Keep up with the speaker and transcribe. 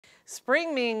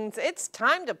Spring means it's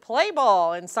time to play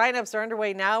ball, and signups are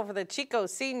underway now for the Chico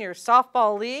Senior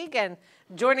Softball League. And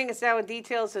joining us now with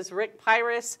details is Rick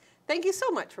Pyrus. Thank you so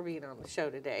much for being on the show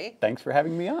today. Thanks for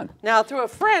having me on. Now, through a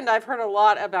friend, I've heard a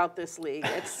lot about this league.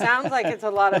 It sounds like it's a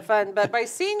lot of fun, but by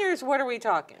seniors, what are we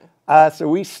talking?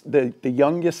 The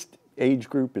youngest age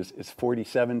group is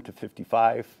 47 to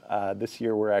 55. This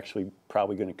year, we're actually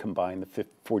probably going to combine the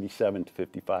 47 to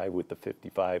 55 with the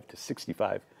 55 to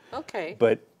 65. Okay.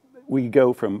 But we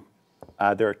go from,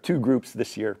 there are two groups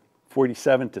this year,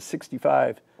 47 to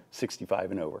 65,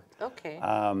 65 and over. Okay.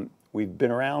 We've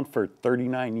been around for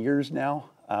 39 years now.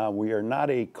 We are not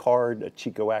a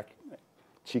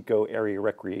Chico Area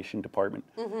Recreation Department.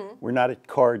 Mm-hmm. We're not a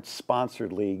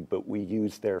card-sponsored league, but we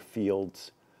use their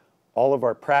fields. All of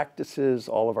our practices,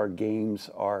 all of our games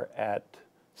are at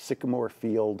Sycamore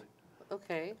Field.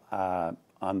 Okay.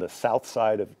 On the south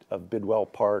side of Bidwell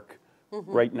Park,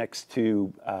 right next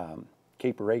to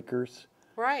Caper Acres.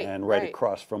 Right, and right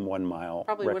across from 1 Mile.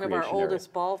 Probably one of our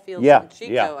oldest ball fields in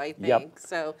Chico, I think. Yep.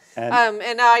 So,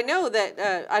 and I know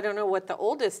that I don't know what the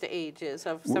oldest age is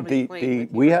of somebody playing with you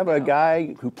We right have a now.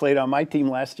 guy who played on my team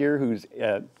last year who's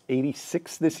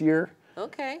 86 this year.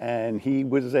 Okay. And he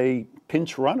was a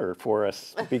pinch runner for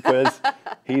us because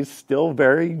he's still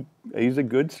he's a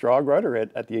good, strong runner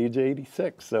at the age of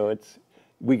 86. So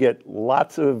we get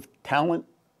lots of talent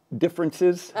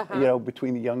differences,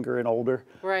 between the younger and older.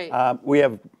 Right. We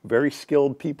have very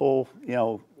skilled people,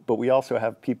 but we also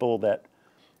have people that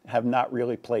have not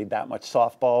really played that much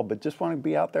softball, but just want to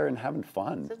be out there and having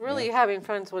fun. So really having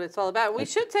fun is what it's all about. We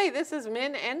should say this is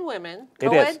men and women,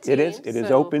 co-ed team. It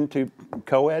is open to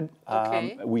co-ed.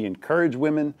 Okay. We encourage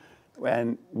women,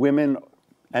 and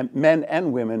men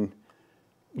and women.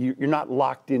 You're not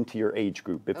locked into your age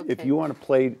group. If you want to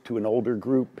play to an older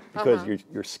group because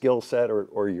your skill set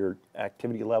or your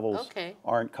activity levels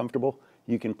aren't comfortable,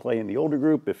 you can play in the older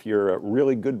group. If you're a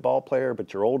really good ball player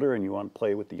but you're older and you want to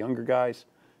play with the younger guys,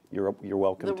 you're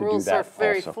welcome to do that. The rules are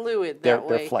very fluid that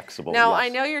way. They're flexible. Now, yes. I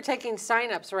know you're taking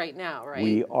signups right now, right?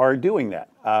 We are doing that.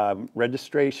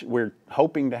 Registration, we're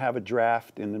hoping to have a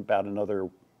draft in about another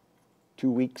 2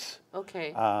 weeks.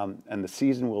 Okay. And the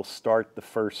season will start the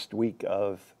first week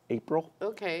of April.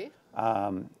 Okay.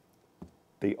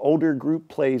 The older group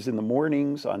plays in the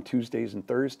mornings on Tuesdays and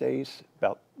Thursdays.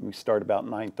 We start about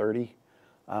 9:30.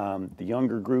 The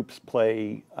younger groups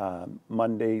play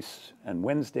Mondays and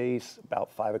Wednesdays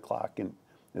about 5 o'clock, and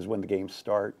is when the games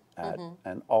start.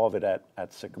 And all of it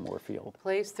at Sycamore Field.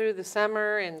 Plays through the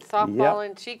summer and softball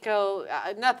in Chico,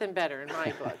 nothing better in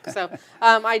my book. So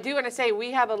I do want to say we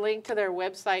have a link to their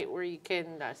website where you can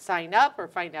sign up or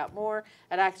find out more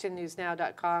at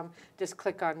actionnewsnow.com. Just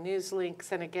click on news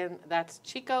links. And again, that's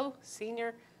Chico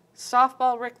Senior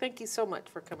Softball. Rick, thank you so much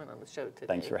for coming on the show today.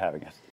 Thanks for having us.